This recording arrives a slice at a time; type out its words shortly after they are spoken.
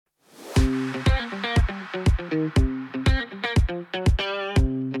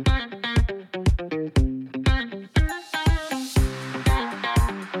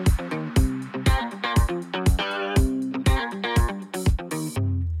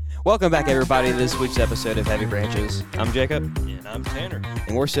Welcome back, everybody, to this week's episode of Heavy Branches. I'm Jacob. And I'm Tanner.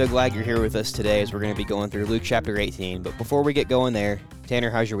 And we're so glad you're here with us today as we're going to be going through Luke chapter 18. But before we get going there,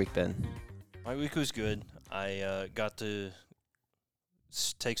 Tanner, how's your week been? My week was good. I got to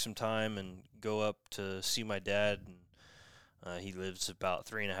take some time and go up to see my dad. And, he lives about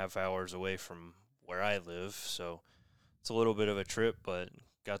 3.5 hours away from where I live, so it's a little bit of a trip, but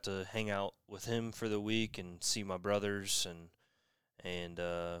got to hang out with him for the week and see my brothers, and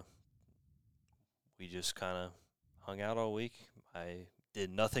we just kind of hung out all week. I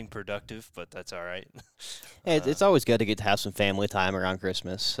did nothing productive, but that's all right. Hey, it's always good to get to have some family time around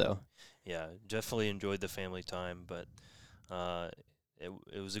Christmas. So yeah, definitely enjoyed the family time, but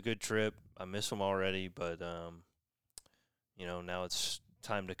it was a good trip. I miss them already, but now it's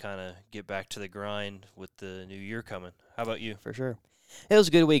time to kind of get back to the grind with the new year coming. How about you? for sure. It was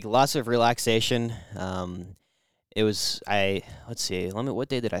a good week. Lots of relaxation. Let's see, what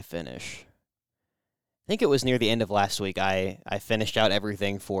day did I finish? I think it was near the end of last week. I finished out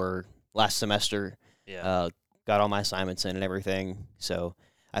everything for last semester. Yeah. Got all my assignments in and everything. So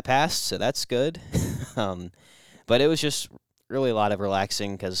I passed, so that's good. But it was just really a lot of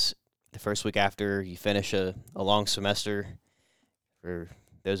relaxing because the first week after you finish a long semester, for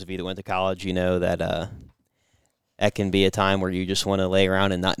those of you that went to college, you know that that can be a time where you just want to lay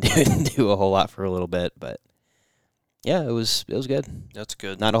around and not do a whole lot for a little bit. But yeah, it was good. That's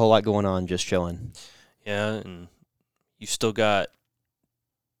good. Not a whole lot going on, just chilling. Yeah, and you still got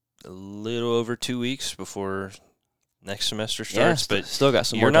a little over 2 weeks before next semester starts, but still got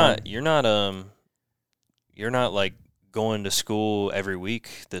some more time. You're not like going to school every week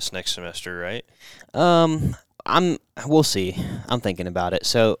this next semester, right? We'll see. I'm thinking about it.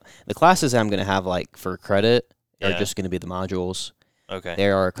 So the classes I'm going to have like for credit are just going to be the modules. Okay.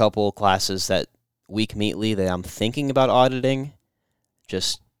 There are a couple classes that week meetly that I'm thinking about auditing,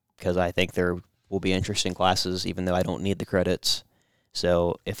 just because I think there will be interesting classes, even though I don't need the credits.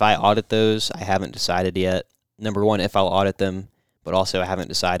 So if I audit those, I haven't decided yet. Number one, if I'll audit them, but also I haven't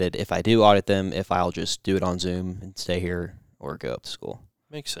decided if I do audit them, if I'll just do it on Zoom and stay here or go up to school.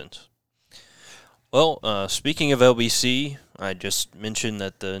 Makes sense. Well, speaking of LBC, I just mentioned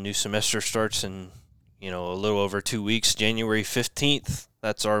that the new semester starts in, a little over 2 weeks, January 15th.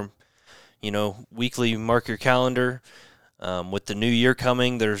 That's our, weekly mark your calendar. With the new year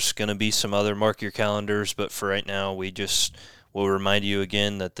coming, there's going to be some other mark your calendars, but for right now, we just will remind you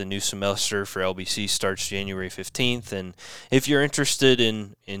again that the new semester for LBC starts January 15th, and if you're interested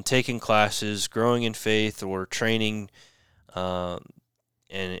in taking classes, growing in faith, or training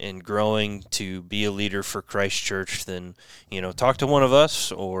and growing to be a leader for Christ Church, then, talk to one of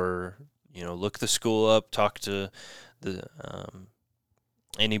us, or, look the school up, talk to the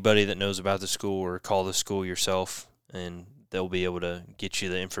anybody that knows about the school, or call the school yourself, and they'll be able to get you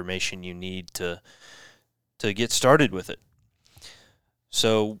the information you need to get started with it.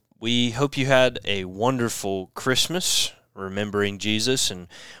 So we hope you had a wonderful Christmas, remembering Jesus, and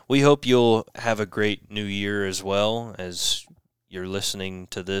we hope you'll have a great new year as well. As you're listening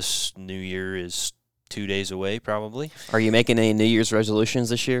to this, New Year is 2 days away, probably. Are you making any New Year's resolutions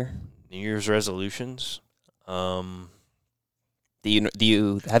this year? New Year's resolutions?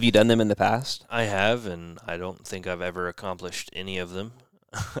 Have you done them in the past? I have, and I don't think I've ever accomplished any of them.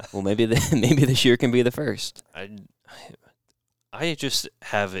 Well, maybe this year can be the first. I just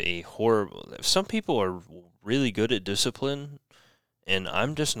have a horrible. Some people are really good at discipline, and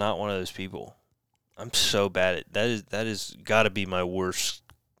I'm just not one of those people. I'm so bad at that. That is got to be my worst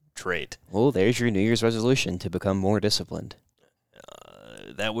trait. Well, there's your New Year's resolution to become more disciplined.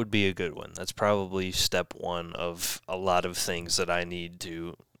 That would be a good one. That's probably step one of a lot of things that I need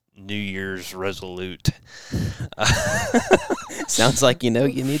to New Year's resolute. Sounds like you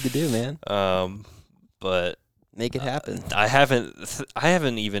need to do, man. But make it happen. I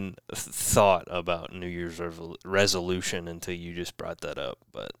haven't even thought about New Year's resolution until you just brought that up.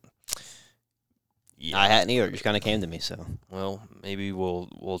 But yeah. I hadn't either. It just kind of came to me. So well, maybe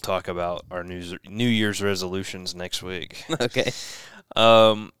we'll talk about our New Year's resolutions next week. Okay.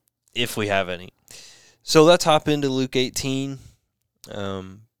 If we have any. So let's hop into Luke 18.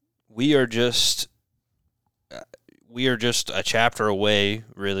 We are just a chapter away,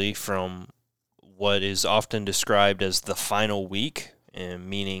 really, from what is often described as the final week, and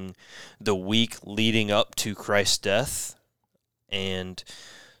meaning the week leading up to Christ's death. And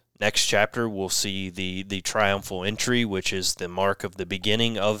next chapter, we'll see the triumphal entry, which is the mark of the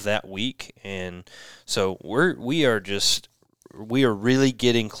beginning of that week. And so we are really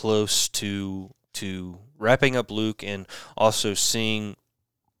getting close to wrapping up Luke, and also seeing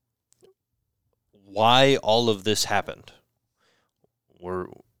why all of this happened.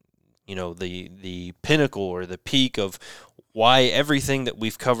 the pinnacle or the peak of why everything that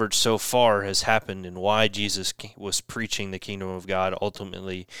we've covered so far has happened and why Jesus was preaching the kingdom of God.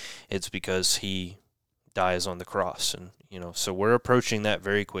 Ultimately, it's because he dies on the cross. And, so we're approaching that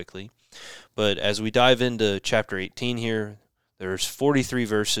very quickly. But as we dive into chapter 18 here, there's 43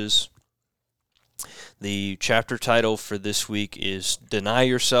 verses. The chapter title for this week is Deny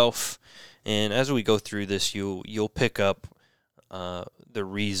Yourself. And as we go through this, you'll pick up the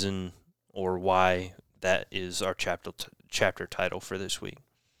reason or why that is our chapter title for this week.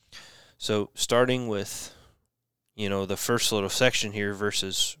 So starting with, the first little section here,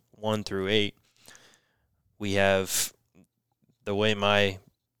 verses 1 through 8, we have, the way my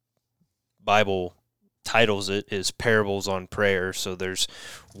Bible titles it is Parables on Prayer. So there's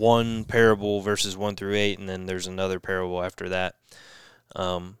one parable, verses 1 through 8, and then there's another parable after that.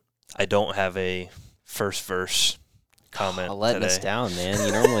 I don't have a first verse comment letting today. us down, man.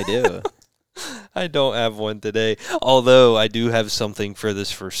 You normally do. I don't have one today, although I do have something for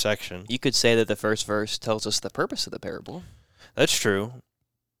this first section. You could say that the first verse tells us the purpose of the parable. That's true.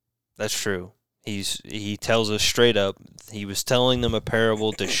 He tells us straight up, he was telling them a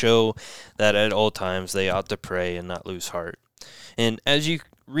parable to show that at all times they ought to pray and not lose heart. And as you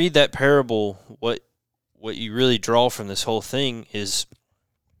read that parable, what you really draw from this whole thing is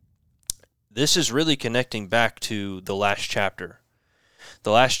this is really connecting back to the last chapter.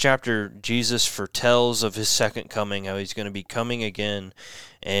 The last chapter, Jesus foretells of his second coming, how he's going to be coming again,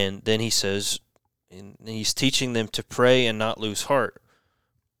 and then he says, and he's teaching them to pray and not lose heart.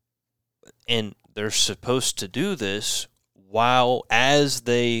 And they're supposed to do this as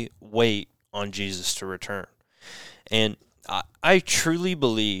they wait on Jesus to return. And I truly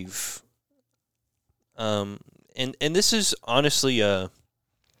believe, and this is honestly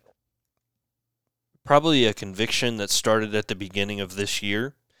probably a conviction that started at the beginning of this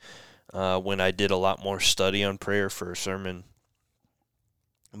year when I did a lot more study on prayer for a sermon.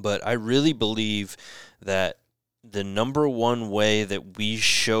 But I really believe that the number one way that we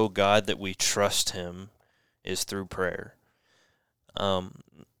show God that we trust him is through prayer.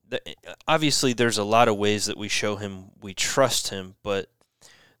 Obviously, there's a lot of ways that we show him we trust him, but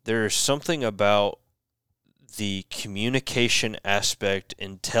there is something about the communication aspect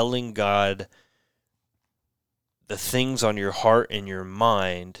in telling God the things on your heart and your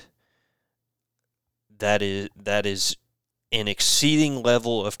mind that is an exceeding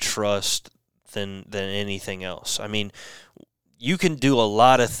level of trust than anything else. I mean, you can do a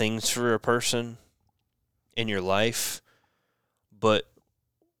lot of things for a person in your life, but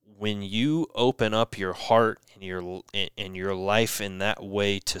when you open up your heart and your life in that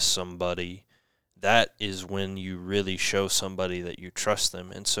way to somebody, that is when you really show somebody that you trust them.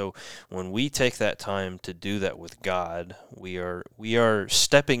 And so when we take that time to do that with God, we are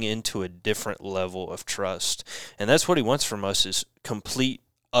stepping into a different level of trust. And that's what he wants from us, is complete,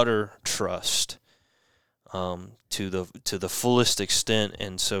 utter trust to the fullest extent.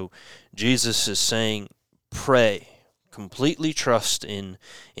 And so Jesus is saying, pray, completely trust in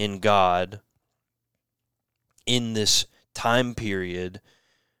God in this time period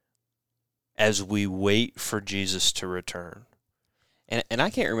as we wait for Jesus to return. And I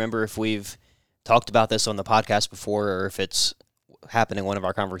can't remember if we've talked about this on the podcast before or if it's happened in one of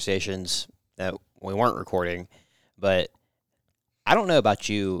our conversations that we weren't recording, but I don't know about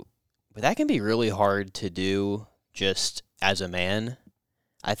you, but that can be really hard to do just as a man.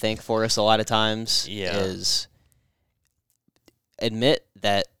 I think for us a lot of times is admit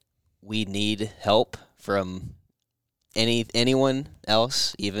that we need help from anyone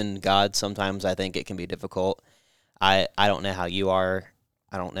else, even God. Sometimes I think it can be difficult. I don't know how you are.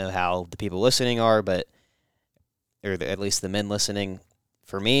 I don't know how the people listening are, but at least the men listening.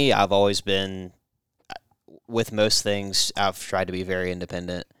 For me, I've always been, with most things, I've tried to be very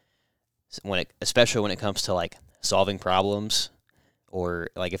independent. Especially when it comes to like solving problems, or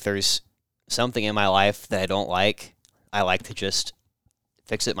like if there's something in my life that I like to just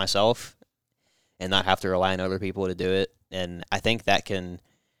fix it myself and not have to rely on other people to do it. And I think that can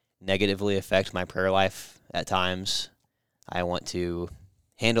negatively affect my prayer life at times. I want to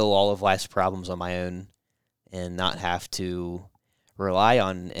handle all of life's problems on my own and not have to rely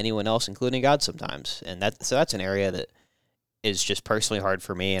on anyone else, including God sometimes. And that's an area that is just personally hard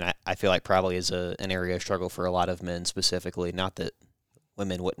for me, and I feel like probably is an area of struggle for a lot of men specifically. Not that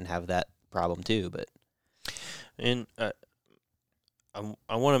women wouldn't have that problem too, but... And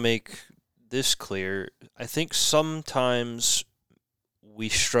I want to make this clear. I think sometimes we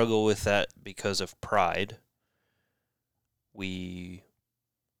struggle with that because of pride. We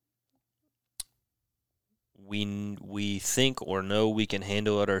we think or know we can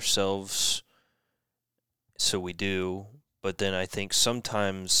handle it ourselves, so we do. But then I think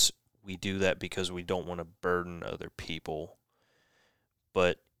sometimes we do that because we don't want to burden other people.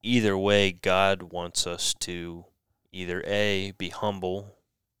 But either way, God wants us to either A, be humble,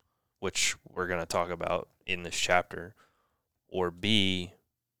 which we're going to talk about in this chapter, or B,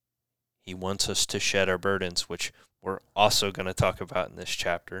 he wants us to shed our burdens, which we're also going to talk about in this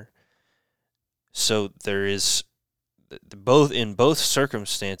chapter. So there is in both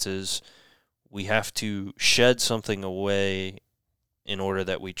circumstances, we have to shed something away in order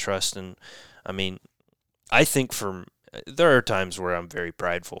that we trust. And I mean, I think there are times where I'm very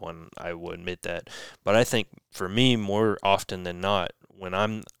prideful, and I will admit that. But I think for me, more often than not, when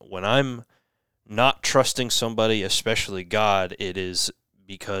I'm not trusting somebody, especially God, it is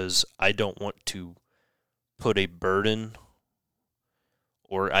because I don't want to put a burden,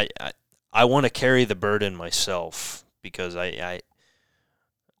 or I want to carry the burden myself, because I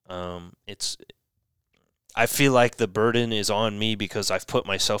feel like the burden is on me because I've put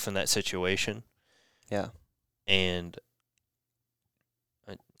myself in that situation. Yeah. And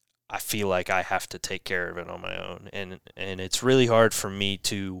I feel like I have to take care of it on my own. And it's really hard for me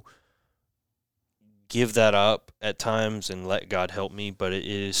to give that up at times and let God help me, but it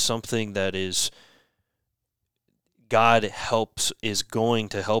is something that God is going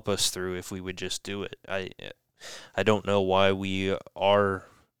to help us through if we would just do it. I don't know why we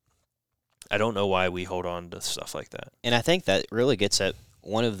hold on to stuff like that. And I think that really gets at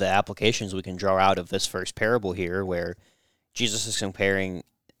one of the applications we can draw out of this first parable here, where Jesus is comparing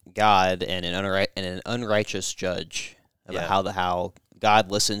God and an unrighteous judge, about how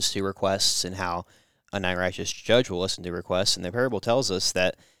God listens to requests and how an unrighteous judge will listen to requests. And the parable tells us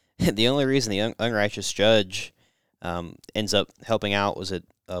that the only reason the unrighteous judge ends up helping out, was it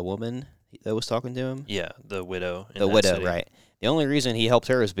a woman that was talking to him? Yeah, the widow. The widow, city. Right. The only reason he helped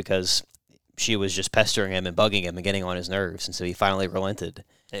her is because she was just pestering him and bugging him and getting on his nerves, and so he finally relented.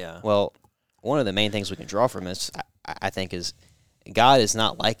 Yeah. Well, one of the main things we can draw from this, I think, is God is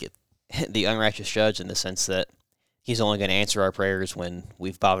not like the unrighteous judge, in the sense that he's only going to answer our prayers when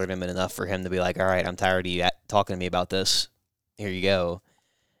we've bothered him enough for him to be like, all right, I'm tired of you talking to me about this. Here you go.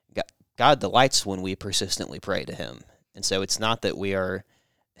 God delights when we persistently pray to him. And so it's not that we are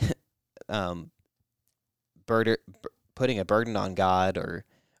putting a burden on God or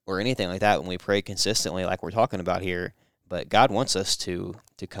anything like that when we pray consistently like we're talking about here, but God wants us to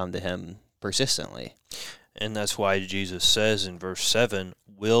come to him persistently. And that's why Jesus says in verse 7,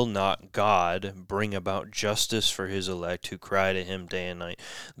 will not God bring about justice for his elect who cry to him day and night?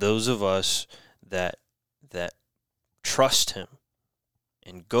 Those of us that trust him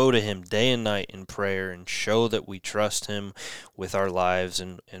and go to him day and night in prayer and show that we trust him with our lives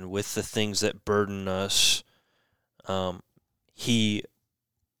and with the things that burden us,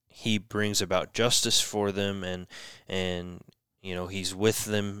 he brings about justice for them, and he's with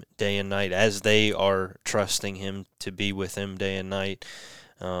them day and night as they are trusting him to be with them day and night.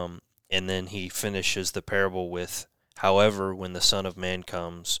 And then he finishes the parable with, however, when the Son of Man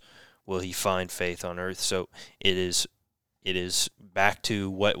comes, will he find faith on earth? So it is back to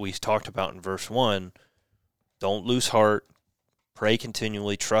what we talked about in verse 1. Don't lose heart. Pray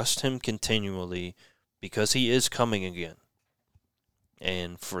continually. Trust him continually, because he is coming again.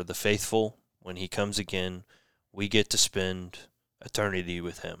 And for the faithful, when he comes again, we get to spend eternity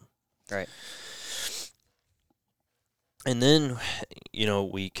with him. Right. And then,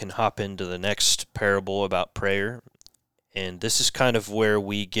 we can hop into the next parable about prayer. And this is kind of where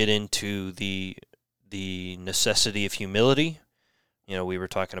we get into the necessity of humility. We were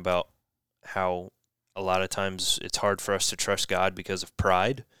talking about how a lot of times it's hard for us to trust God because of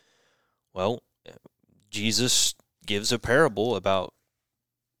pride. Well, Jesus gives a parable about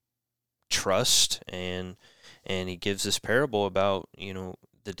trust, and he gives this parable about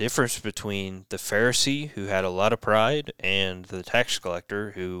the difference between the Pharisee, who had a lot of pride, and the tax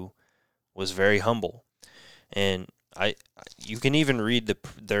collector, who was very humble. And you can even read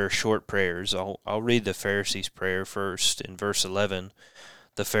their short prayers. I'll read the Pharisee's prayer first. In verse 11,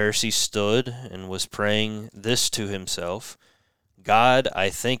 the Pharisee stood and was praying this to himself: God, I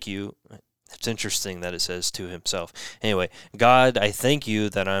thank you. It's interesting that it says to himself. Anyway, God, I thank you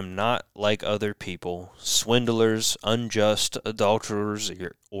that I'm not like other people, swindlers, unjust, adulterers,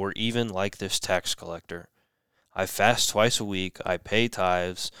 or even like this tax collector. I fast twice a week. I pay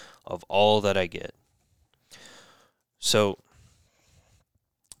tithes of all that I get. So,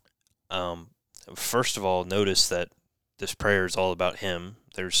 first of all, notice that this prayer is all about him.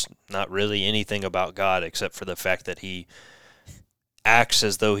 There's not really anything about God except for the fact that he acts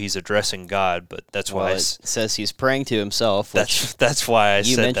as though he's addressing God, but that's Well, why it says he's praying to himself, which that's why I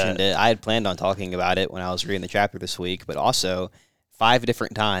you said mentioned that. it. I had planned on talking about it when I was reading the chapter this week, but also 5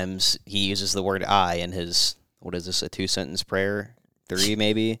 different times he uses the word I in his, what is this, a 2-sentence prayer? 3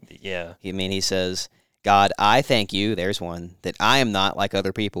 maybe? Yeah. He says, God, I thank you, there's 1, that I am not like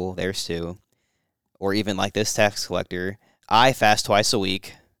other people, there's 2, or even like this tax collector, I fast twice a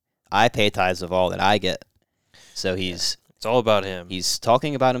week, I pay tithes of all that I get. So It's all about him. he's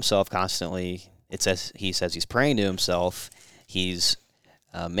talking about himself constantly. He says he's praying to himself. He's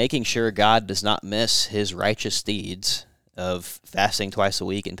making sure God does not miss his righteous deeds of fasting twice a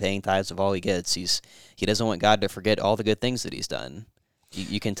week and paying tithes of all he gets. He doesn't want God to forget all the good things that he's done.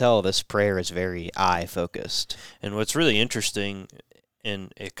 You can tell this prayer is very I focused. And what's really interesting,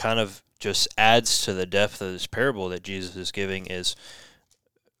 and it kind of just adds to the depth of this parable that Jesus is giving, is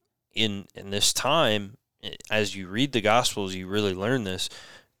in this time, as you read the Gospels, you really learn this.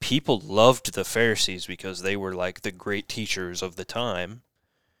 People loved the Pharisees because they were like the great teachers of the time.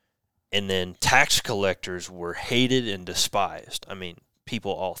 And then tax collectors were hated and despised. I mean,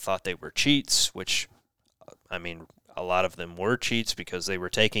 people all thought they were cheats, which, I mean, a lot of them were cheats because they were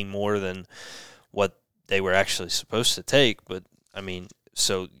taking more than what they were actually supposed to take. But, I mean,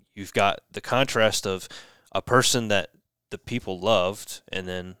 so you've got the contrast of a person that the people loved and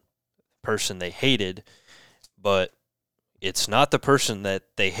then a person they hated, but it's not the person that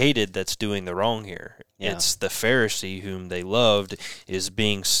they hated that's doing the wrong here. Yeah. It's the Pharisee whom they loved is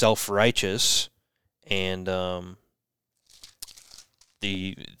being self-righteous, and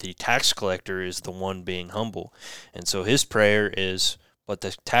the tax collector is the one being humble. And so his prayer is, but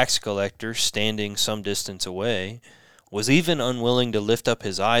the tax collector, standing some distance away, was even unwilling to lift up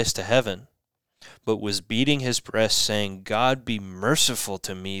his eyes to heaven, but was beating his breast, saying, God, be merciful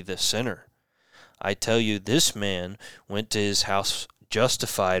to me, the sinner. I tell you, this man went to his house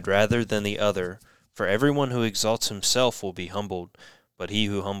justified rather than the other. For everyone who exalts himself will be humbled, but he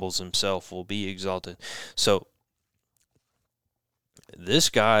who humbles himself will be exalted. So this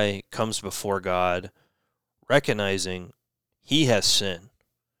guy comes before God recognizing he has sinned,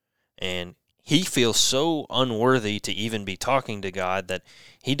 and he feels so unworthy to even be talking to God that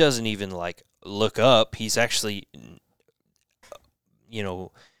he doesn't even like look up. He's actually,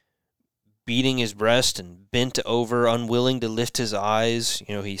 beating his breast and bent over, unwilling to lift his eyes.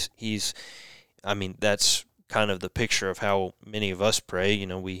 He's I mean, that's kind of the picture of how many of us pray.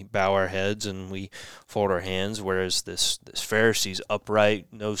 We bow our heads and we fold our hands, whereas this Pharisee's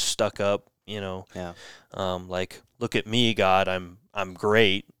upright, nose stuck up, Yeah. like, look at me, God, I'm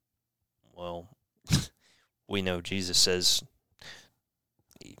great. Well, we know Jesus says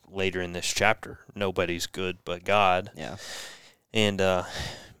later in this chapter, nobody's good but God. Yeah. And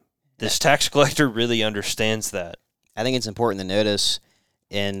this tax collector really understands that. I think it's important to notice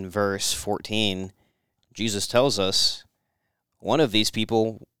in verse 14, Jesus tells us one of these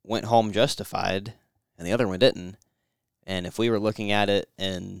people went home justified and the other one didn't. And if we were looking at it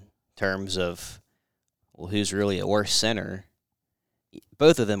in terms of, well, who's really a worse sinner,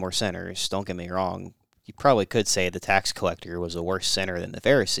 both of them were sinners, don't get me wrong. You probably could say the tax collector was a worse sinner than the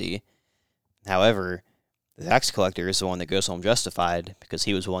Pharisee. However, the tax collector is the one that goes home justified because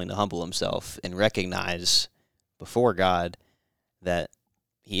he was willing to humble himself and recognize before God that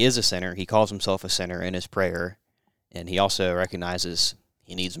he is a sinner. He calls himself a sinner in his prayer, and he also recognizes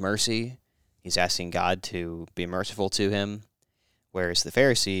he needs mercy. He's asking God to be merciful to him, whereas the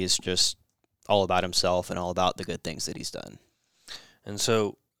Pharisee is just all about himself and all about the good things that he's done. And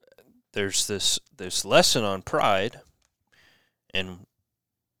so there's this lesson on pride and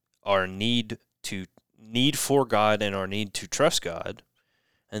our need for God and our need to trust God.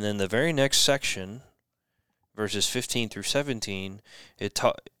 And then the very next section, verses 15 through 17,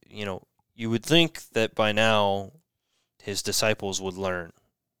 you would think that by now his disciples would learn.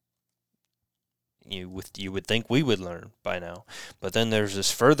 You would think we would learn by now. But then there's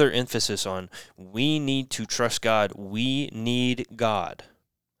this further emphasis on we need to trust God. We need God.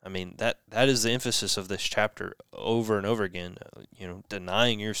 I mean, that is the emphasis of this chapter over and over again,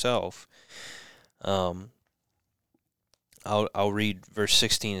 denying yourself. I'll read verse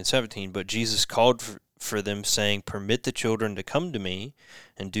 16 and 17. But Jesus called for them, saying, Permit the children to come to me,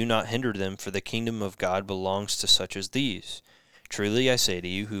 and do not hinder them, for the kingdom of God belongs to such as these. Truly I say to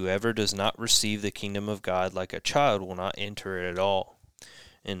you, whoever does not receive the kingdom of God like a child will not enter it at all.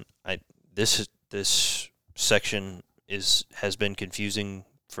 And this section has been confusing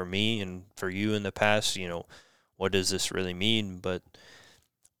for me and for you in the past. What does this really mean? But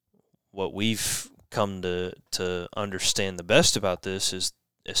what we've come to understand the best about this is,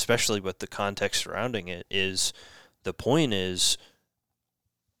 especially with the context surrounding it, is the point is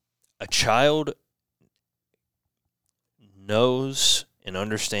a child knows and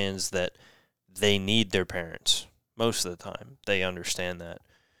understands that they need their parents. Most of the time, they understand that.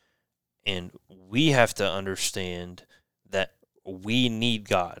 And we have to understand that we need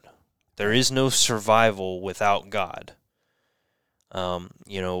God. There is no survival without God.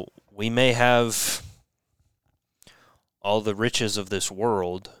 We may have all the riches of this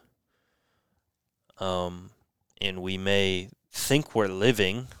world, and we may think we're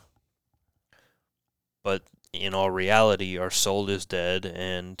living, but in all reality, our soul is dead,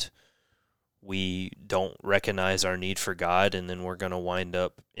 and we don't recognize our need for God, and then we're going to wind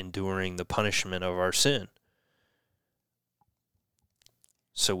up enduring the punishment of our sin.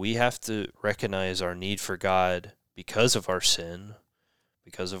 So we have to recognize our need for God because of our sin,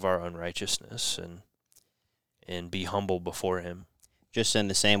 because of our unrighteousness, and be humble before Him. Just in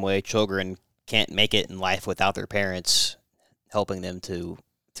the same way, children can't make it in life without their parents helping them to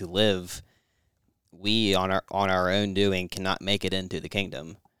live. We, on our own doing, cannot make it into the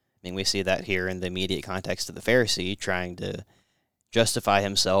kingdom. I mean, we see that here in the immediate context of the Pharisee trying to justify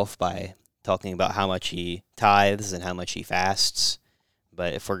himself by talking about how much he tithes and how much he fasts.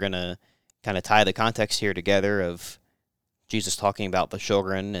 But if we're going to kind of tie the context here together of Jesus talking about the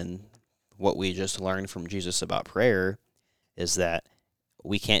children and what we just learned from Jesus about prayer, is that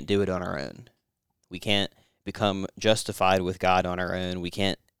we can't do it on our own. We can't become justified with God on our own. We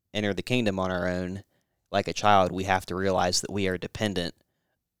can't enter the kingdom on our own. Like a child, we have to realize that we are dependent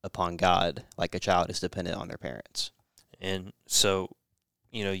upon God, like a child is dependent on their parents. And so,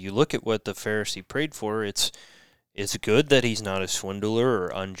 you look at what the Pharisee prayed for. It's good that he's not a swindler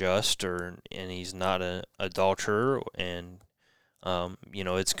or unjust, and he's not an adulterer, and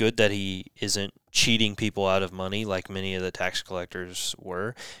it's good that he isn't cheating people out of money like many of the tax collectors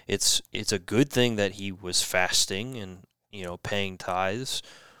were. It's a good thing that he was fasting and paying tithes,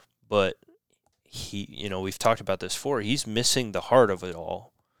 but we've talked about this before. He's missing the heart of it all.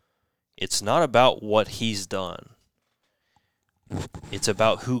 It's not about what he's done. It's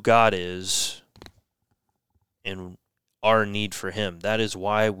about who God is and our need for Him. That is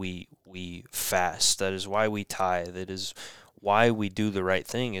why we fast. That is why we tithe. It is why we do the right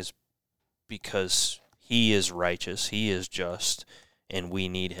thing, is because He is righteous, He is just, and we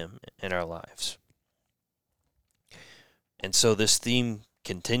need Him in our lives. And so this theme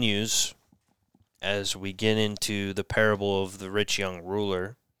continues as we get into the parable of the rich young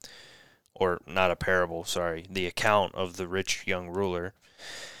ruler, or not a parable, sorry, the account of the rich young ruler.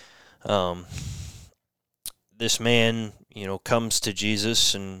 This man, comes to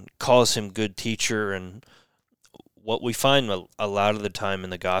Jesus and calls Him good teacher, and what we find a lot of the time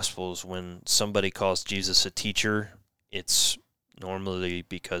in the Gospels, when somebody calls Jesus a teacher, it's normally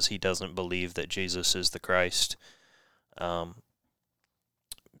because he doesn't believe that Jesus is the Christ.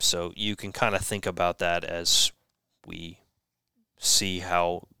 So you can kind of think about that as we see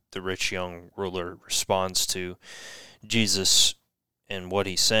how the rich young ruler responds to Jesus and what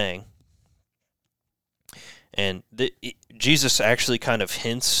He's saying. And Jesus actually kind of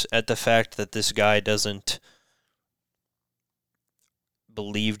hints at the fact that this guy doesn't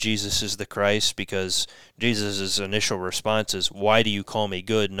believe Jesus is the Christ, because Jesus' initial response is, "Why do you call me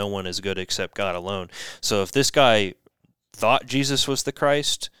good? No one is good except God alone." So if this guy thought Jesus was the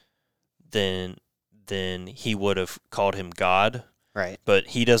Christ, then he would have called Him God. Right. But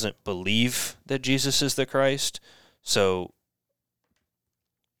he doesn't believe that Jesus is the Christ, so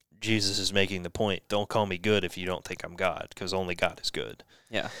Jesus is making the point, don't call me good if you don't think I'm God, because only God is good.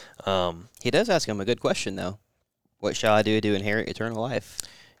 Yeah. He does ask him a good question, though. What shall I do to inherit eternal life?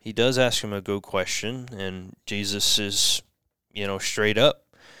 He does ask him a good question, and Jesus is, straight up.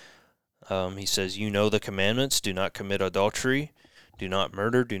 He says, "You know the commandments: do not commit adultery, do not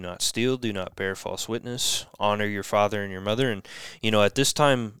murder, do not steal, do not bear false witness, honor your father and your mother." And, at this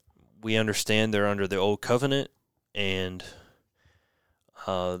time, we understand they're under the old covenant, and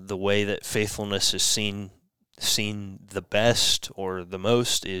the way that faithfulness is seen the best or the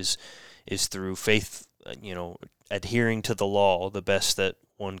most is through faith, adhering to the law the best that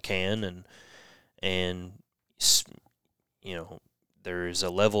one can, and there is a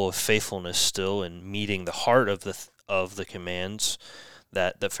level of faithfulness still in meeting the heart of the commands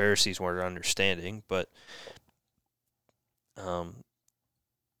that the Pharisees weren't understanding. But the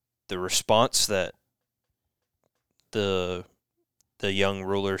response that the young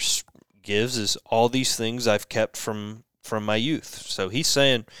ruler gives is, "All these things I've kept from my youth." So he's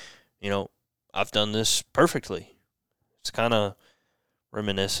saying, I've done this perfectly. It's kind of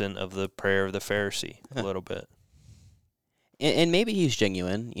reminiscent of the prayer of the Pharisee a little bit. And maybe he's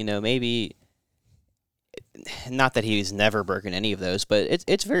genuine. Maybe not that he's never broken any of those, but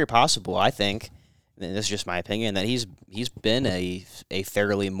it's very possible. I think, and this is just my opinion, that he's been a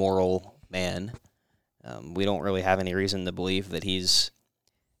fairly moral man. We don't really have any reason to believe that he's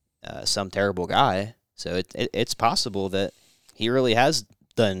some terrible guy. So it's possible that he really has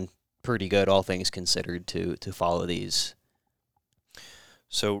done pretty good, all things considered, to follow these.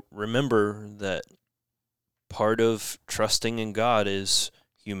 So remember that part of trusting in God is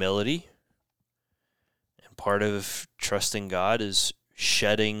humility, and part of trusting God is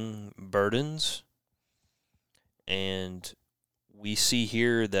shedding burdens. And we see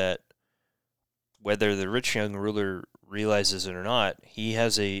here that whether the rich young ruler realizes it or not, he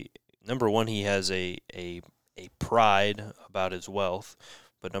has a pride about his wealth,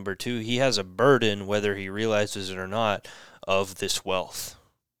 but number two, he has a burden, whether he realizes it or not, of this wealth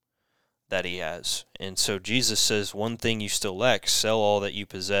that he has. And so Jesus says, one thing you still lack, sell all that you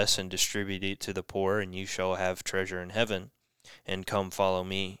possess and distribute it to the poor, and you shall have treasure in heaven, and come follow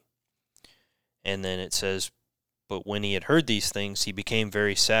me. And then it says, but when he had heard these things, he became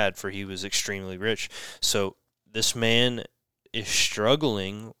very sad, for he was extremely rich. So this man is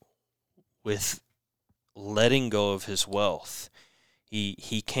struggling with letting go of his wealth. He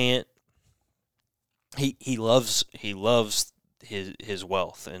loves his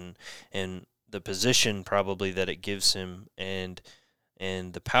wealth and the position probably that it gives him, and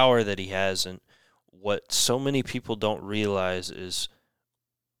the power that he has. And what so many people don't realize is,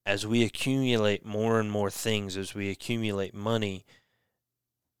 as we accumulate more and more things, as we accumulate money,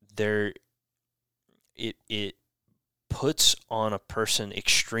 it puts on a person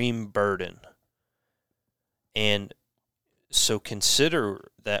extreme burden. And so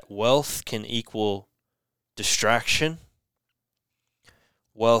consider that wealth can equal distraction.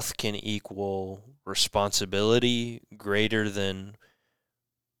 Wealth can equal responsibility greater than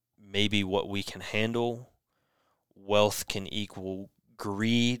maybe what we can handle. Wealth can equal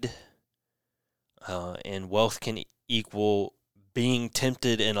greed, and wealth can equal being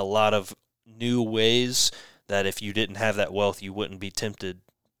tempted in a lot of new ways that if you didn't have that wealth, you wouldn't be tempted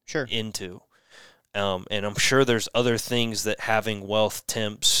into. And I'm sure there's other things that having wealth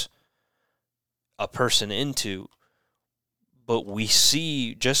tempts a person into, but we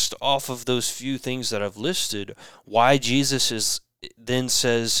see just off of those few things that I've listed why Jesus then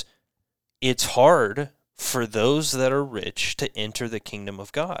says it's hard for those that are rich to enter the kingdom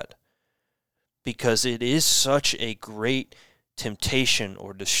of God, because it is such a great temptation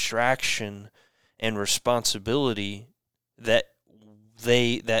or distraction and responsibility that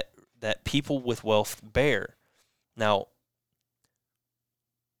that people with wealth bear. Now,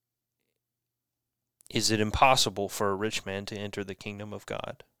 is it impossible for a rich man to enter the kingdom of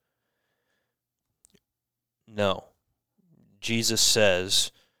God? No. Jesus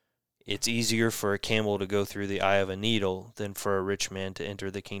says it's easier for a camel to go through the eye of a needle than for a rich man to enter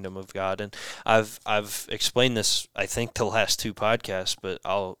the kingdom of God. And I've explained this, I think, the last two podcasts, but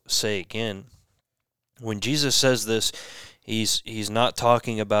I'll say again. When Jesus says this, he's not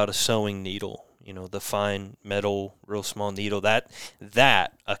talking about a sewing needle, the fine metal, real small needle. That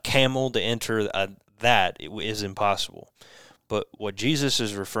a camel to enter that is impossible. But what Jesus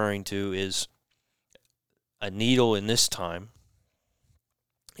is referring to is a needle in this time.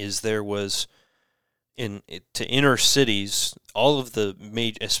 Is there was to inner cities, all of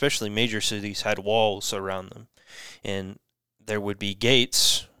the especially major cities had walls around them, and there would be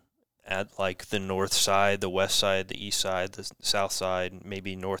gates at like the north side, the west side, the east side, the south side,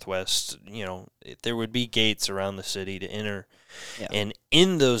 maybe northwest. There would be gates around the city to enter, and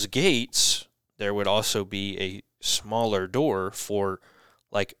in those gates there would also be a smaller door for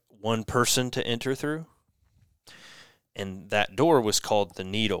like one person to enter through. And that door was called the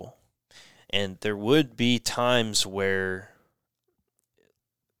needle. And there would be times where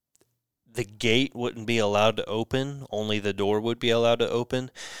the gate wouldn't be allowed to open, only the door would be allowed to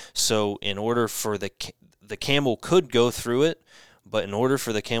open. So in order for the camel could go through it, but in order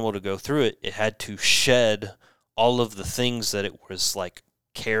for the camel to go through it, it had to shed all of the things that it was like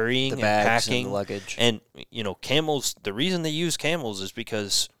carrying the bags and packing. And the luggage. And, camels, the reason they use camels is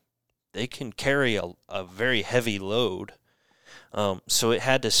because they can carry a very heavy load. So it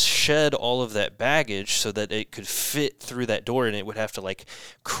had to shed all of that baggage so that it could fit through that door, and it would have to like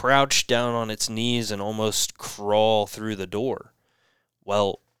crouch down on its knees and almost crawl through the door.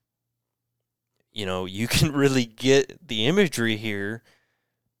 Well, you can really get the imagery here.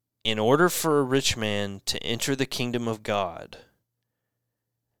 In order for a rich man to enter the kingdom of God,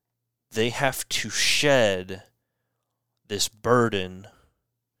 they have to shed this burden.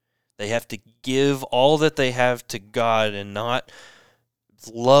 They have to give all that they have to God and not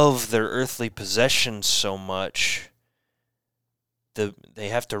love their earthly possessions so much, they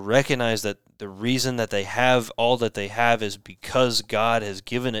have to recognize that the reason that they have all that they have is because God has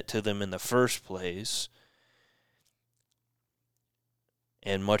given it to them in the first place.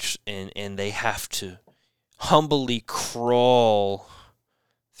 And they have to humbly crawl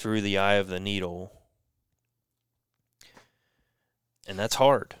through the eye of the needle. And that's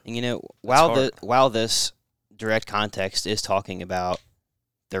hard. And while this direct context is talking about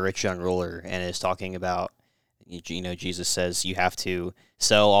the rich young ruler and is talking about, Jesus says you have to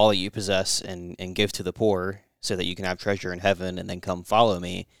sell all that you possess and give to the poor so that you can have treasure in heaven and then come follow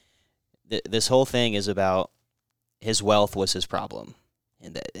me. This whole thing is about his wealth was his problem,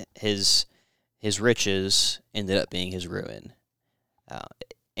 and that his riches ended up being his ruin.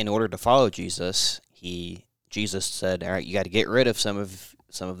 In order to follow Jesus, Jesus said, "All right, you got to get rid of some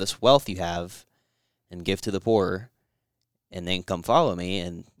of this wealth you have, and give to the poor, and then come follow me."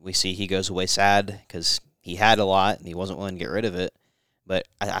 And we see he goes away sad because he had a lot and he wasn't willing to get rid of it. But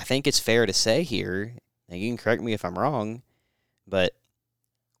I think it's fair to say here, and you can correct me if I'm wrong, but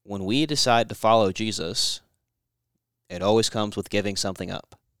when we decide to follow Jesus, it always comes with giving something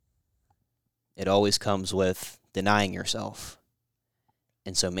up. It always comes with denying yourself.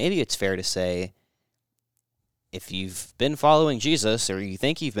 And so maybe it's fair to say, if you've been following Jesus, or you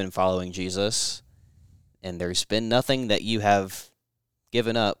think you've been following Jesus, and there's been nothing that you have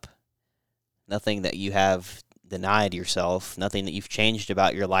given up, nothing that you have denied yourself, nothing that you've changed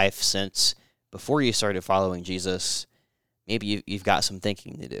about your life since before you started following Jesus, maybe you've got some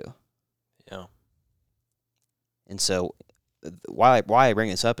thinking to do. Yeah. And so why I bring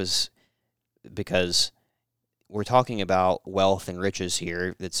this up is because we're talking about wealth and riches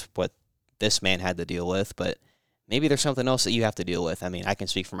here. That's what this man had to deal with, but maybe there's something else that you have to deal with. I mean, I can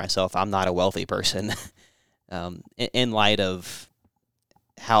speak for myself. I'm not a wealthy person. In light of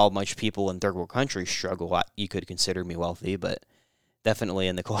how much people in third world countries struggle, you could consider me wealthy, but definitely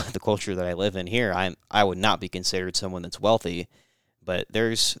in the culture that I live in here, I would not be considered someone that's wealthy. But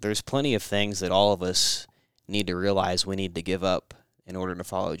there's plenty of things that all of us need to realize we need to give up in order to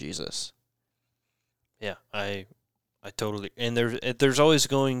follow Jesus. Yeah, I totally, and there's always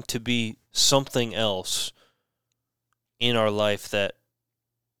going to be something else in our life that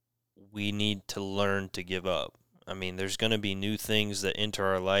we need to learn to give up. I mean, there's going to be new things that enter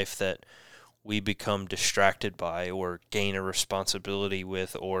our life that we become distracted by or gain a responsibility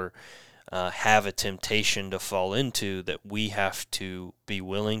with or have a temptation to fall into that we have to be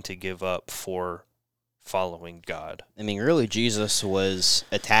willing to give up for following God. I mean, really, Jesus was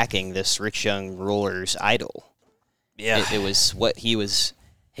attacking this rich young ruler's idol. Yeah. It was what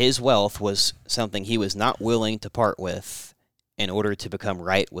his wealth was something he was not willing to part with in order to become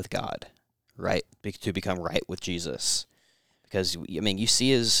right with God, right? To become right with Jesus. Because, I mean, you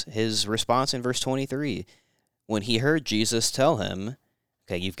see his response in verse 23. When he heard Jesus tell him,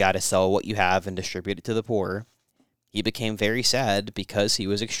 okay, you've got to sell what you have and distribute it to the poor, he became very sad because he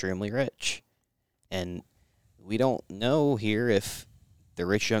was extremely rich. And we don't know here if the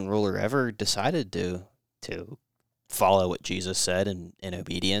rich young ruler ever decided to follow what Jesus said in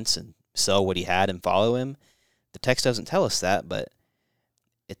obedience and sell what he had and follow him. The text doesn't tell us that, but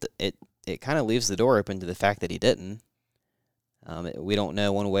it kind of leaves the door open to the fact that he didn't. We don't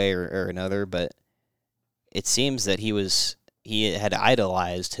know one way or another, but it seems that he had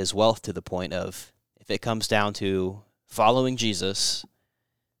idolized his wealth to the point of, if it comes down to following Jesus,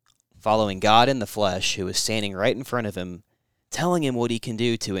 following God in the flesh, who is standing right in front of him, telling him what he can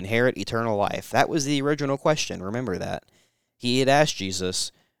do to inherit eternal life. That was the original question. Remember that. He had asked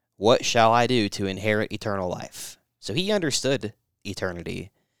Jesus, "What shall I do to inherit eternal life?" So he understood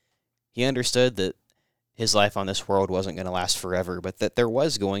eternity. He understood that his life on this world wasn't going to last forever, but that there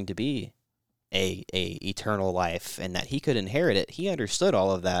was going to be a eternal life and that he could inherit it. He understood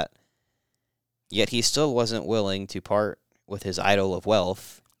all of that. Yet he still wasn't willing to part with his idol of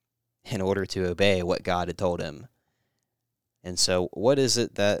wealth in order to obey what God had told him. And so what is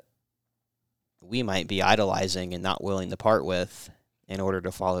it that we might be idolizing and not willing to part with in order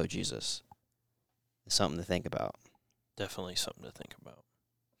to follow Jesus? It's something to think about. Definitely something to think about.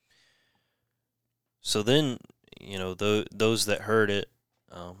 So then, those that heard it,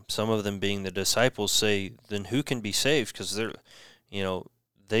 some of them being the disciples, say, then who can be saved? Because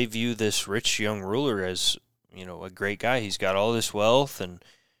they view this rich young ruler as, a great guy. He's got all this wealth and,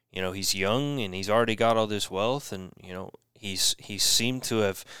 he's young and he's already got all this wealth and, he's seemed to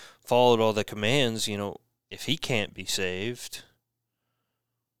have followed all the commands. If he can't be saved,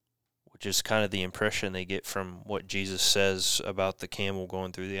 which is kind of the impression they get from what Jesus says about the camel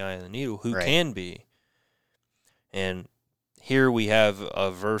going through the eye of the needle, who Right. can be? And here we have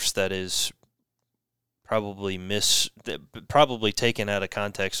a verse that is probably taken out of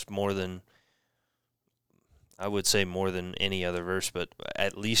context more than, I would say, more than any other verse, but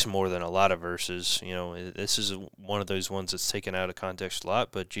at least more than a lot of verses. This is one of those ones that's taken out of context a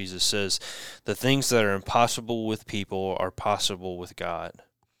lot, but Jesus says, the things that are impossible with people are possible with God.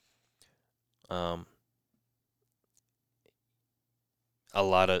 I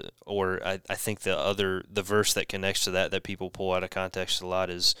think the verse that connects to that people pull out of context a lot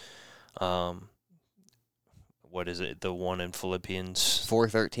is, what is it? The one in Philippians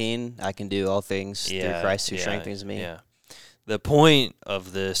 4:13. I can do all things through Christ who strengthens me. Yeah. The point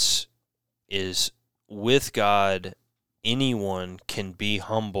of this is, with God, anyone can be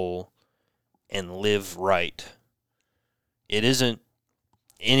humble and live right. It isn't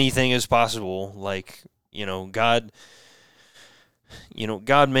anything is possible. Like, God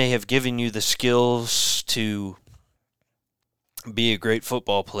may have given you the skills to be a great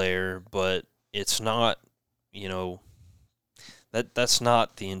football player, but it's not, that's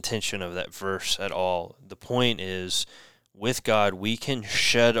not the intention of that verse at all. The point is, with God, we can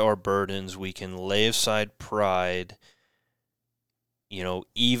shed our burdens, we can lay aside pride.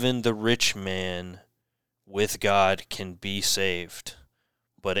 Even the rich man with God can be saved.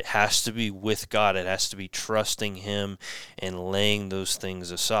 But it has to be with God. It has to be trusting Him and laying those things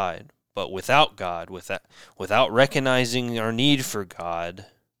aside. But without God, without recognizing our need for God,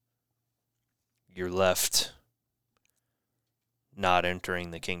 you're left not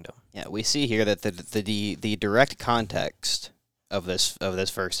entering the kingdom. Yeah, we see here that the direct context of this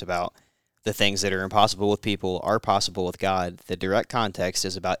verse about the things that are impossible with people are possible with God. The direct context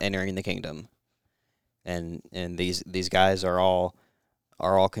is about entering the kingdom, and these guys are all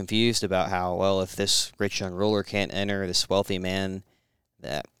confused about how, well, if this rich young ruler can't enter, this wealthy man,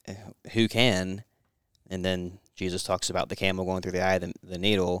 that who can? And then Jesus talks about the camel going through the eye of the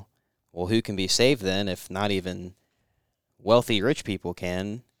needle. Well, who can be saved then if not even wealthy rich people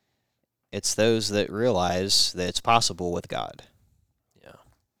can? It's those that realize that it's possible with God. Yeah.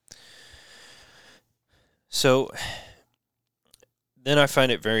 So then I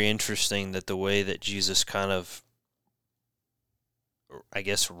find it very interesting that the way that Jesus kind of, I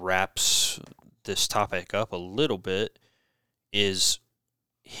guess, wraps this topic up a little bit is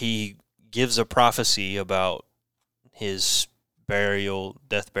he gives a prophecy about his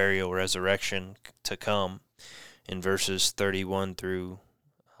death, burial, resurrection to come in verses 31 through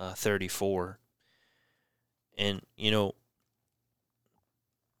 34. And,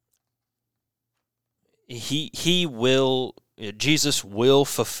 Jesus will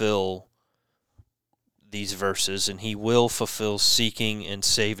fulfill these verses, and he will fulfill seeking and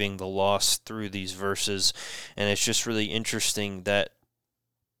saving the lost through these verses. And it's just really interesting that,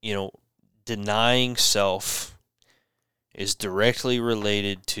 denying self is directly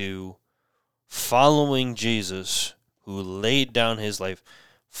related to following Jesus, who laid down his life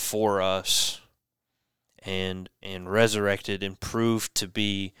for us and resurrected and proved to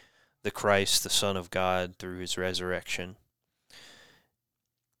be the Christ, the Son of God, through his resurrection.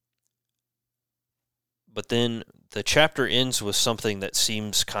 But then the chapter ends with something that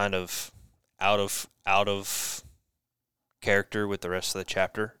seems kind of out of character with the rest of the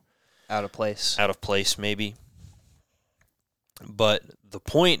chapter. Out of place. Out of place, maybe. But the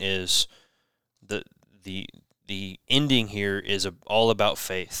point is that the ending here is all about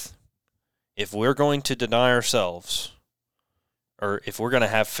faith. If we're going to deny ourselves, or if we're going to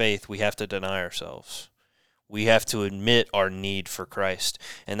have faith, we have to deny ourselves. We have to admit our need for Christ.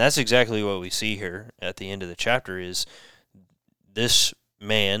 And that's exactly what we see here at the end of the chapter is this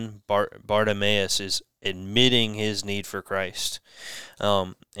man, Bartimaeus, is admitting his need for Christ.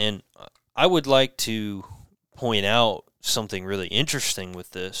 And I would like to point out something really interesting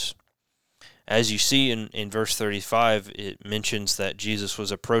with this. As you see in verse 35, it mentions that Jesus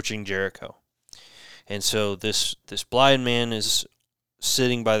was approaching Jericho. And so this blind man is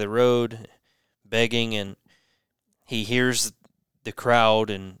sitting by the road begging, and he hears the crowd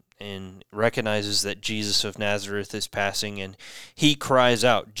and recognizes that Jesus of Nazareth is passing, and he cries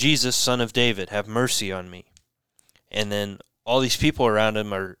out, "Jesus, Son of David, have mercy on me." And then all these people around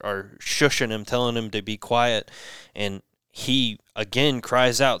him are shushing him, telling him to be quiet, and he again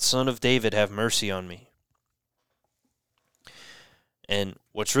cries out, "Son of David, have mercy on me." And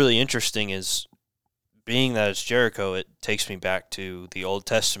what's really interesting is, being that it's Jericho, it takes me back to the Old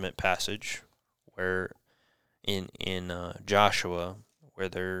Testament passage where in Joshua, where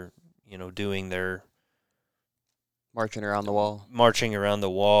they're doing their marching around the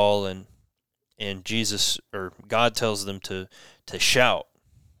wall, and Jesus or God tells them to shout.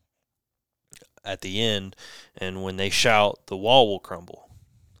 at the end, and when they shout, the wall will crumble.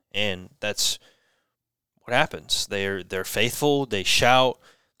 And that's what happens. They're faithful, they shout,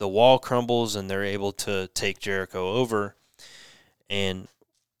 the wall crumbles, and they're able to take Jericho over. And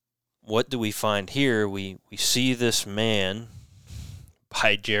what do we find here? We see this man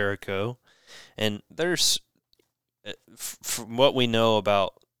by Jericho, and there's, from what we know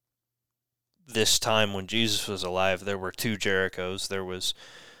about this time when Jesus was alive, there were two Jerichos. There was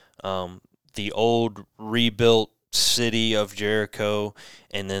the old rebuilt city of Jericho,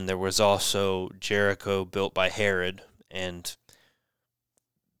 and then there was also Jericho built by Herod. And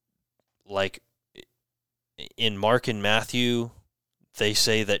like in Mark and Matthew, they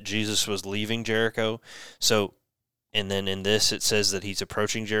say that Jesus was leaving Jericho. So, and then in this it says that he's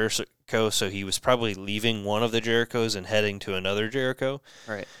approaching Jericho, so he was probably leaving one of the Jerichos and heading to another Jericho.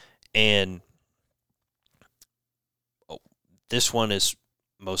 Right. And this one is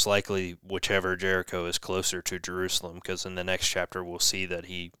most likely whichever Jericho is closer to Jerusalem, because in the next chapter we'll see that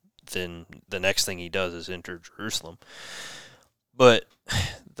then the next thing he does is enter Jerusalem. But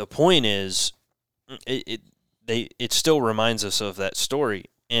the point is, it still reminds us of that story.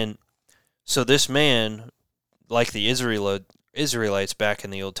 And so this man, like the Israelites back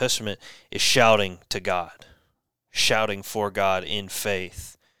in the Old Testament, is shouting to God, shouting for God in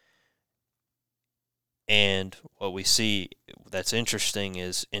faith. And what we see that's interesting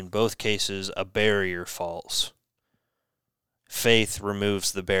is in both cases a barrier falls. Faith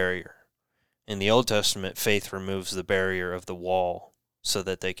removes the barrier. In the Old Testament, faith removes the barrier of the wall so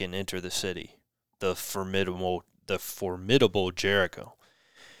that they can enter the city, the formidable Jericho.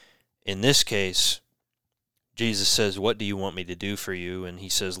 In this case, Jesus says, "What do you want me to do for you?" And he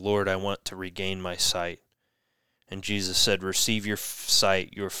says, "Lord, I want to regain my sight." And Jesus said, "Receive your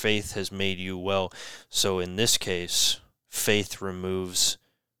sight. Your faith has made you well." So in this case, faith removes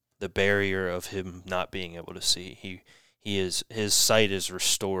the barrier of him not being able to see. His sight is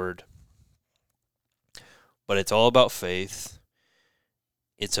restored. But it's all about faith.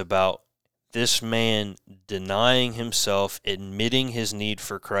 It's about this man denying himself, admitting his need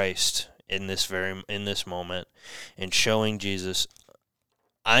for Christ in this moment, and showing Jesus,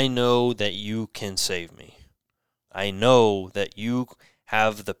 "I know that you can save me. I know that you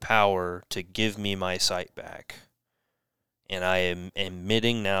have the power to give me my sight back. And I am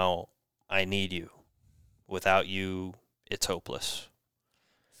admitting now I need you. Without you, it's hopeless."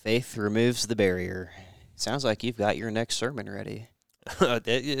 Faith removes the barrier. Sounds like you've got your next sermon ready.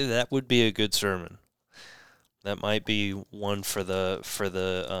 That would be a good sermon. That might be one for the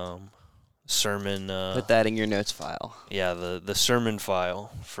sermon. Put that in your notes file. Yeah, the sermon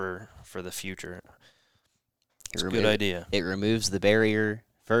file for the future. It's a good idea. It removes the barrier,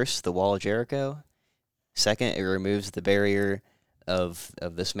 first, the wall of Jericho. Second, it removes the barrier of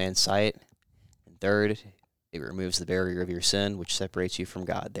this man's sight. And third, it removes the barrier of your sin, which separates you from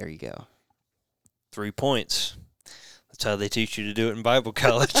God. There you go. 3 points. That's how they teach you to do it in Bible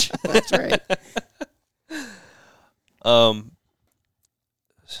college. That's right.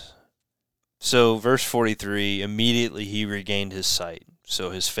 So verse 43, immediately he regained his sight. So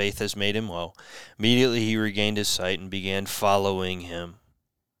his faith has made him well. Immediately he regained his sight and began following him.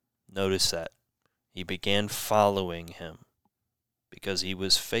 Notice that. He began following him because he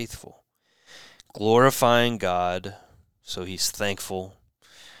was faithful. Glorifying God, so he's thankful.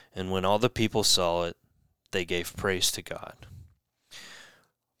 And when all the people saw it, they gave praise to God.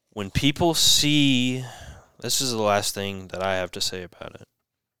 When people see, this is the last thing that I have to say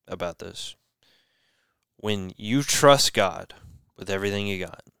about this. When you trust God with everything you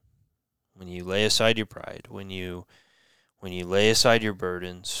got, when you lay aside your pride, when you lay aside your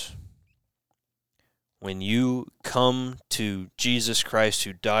burdens, when you come to Jesus Christ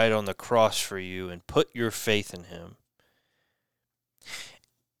who died on the cross for you and put your faith in him,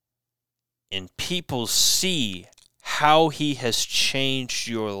 and people see how he has changed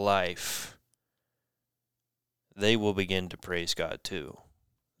your life, they will begin to praise God too.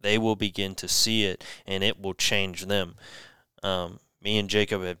 They will begin to see it, and it will change them. Me and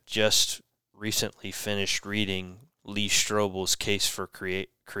Jacob have just recently finished reading Lee Strobel's Case for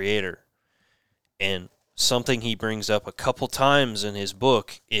Creator. And something he brings up a couple times in his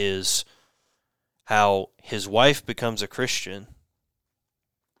book is how his wife becomes a Christian.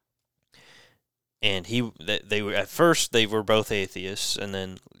 And they were at first they were both atheists, and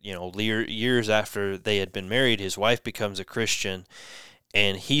then years after they had been married, his wife becomes a Christian,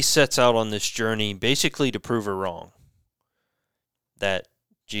 and he sets out on this journey basically to prove her wrong, that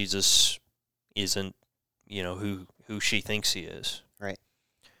Jesus isn't who she thinks he is. Right.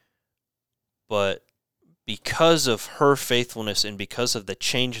 But because of her faithfulness and because of the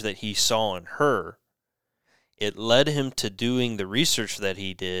change that he saw in her, it led him to doing the research that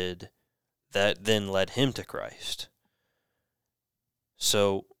he did that then led him to Christ.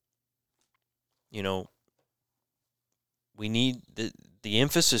 So, we need the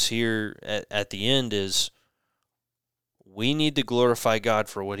emphasis here at the end is we need to glorify God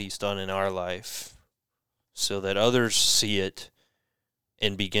for what he's done in our life so that others see it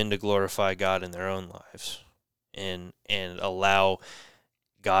and begin to glorify God in their own lives and allow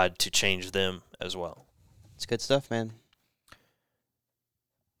God to change them as well. It's good stuff, man.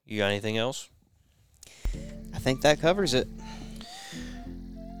 You got anything else? I think that covers it.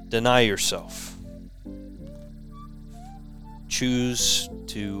 Deny yourself. Choose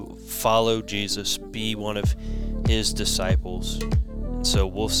to follow Jesus, be one of his disciples. And so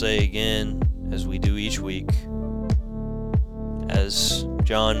we'll say again, as we do each week, as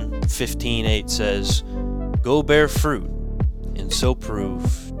John 15:8 says, go bear fruit and so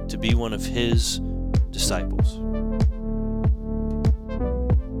prove to be one of his disciples.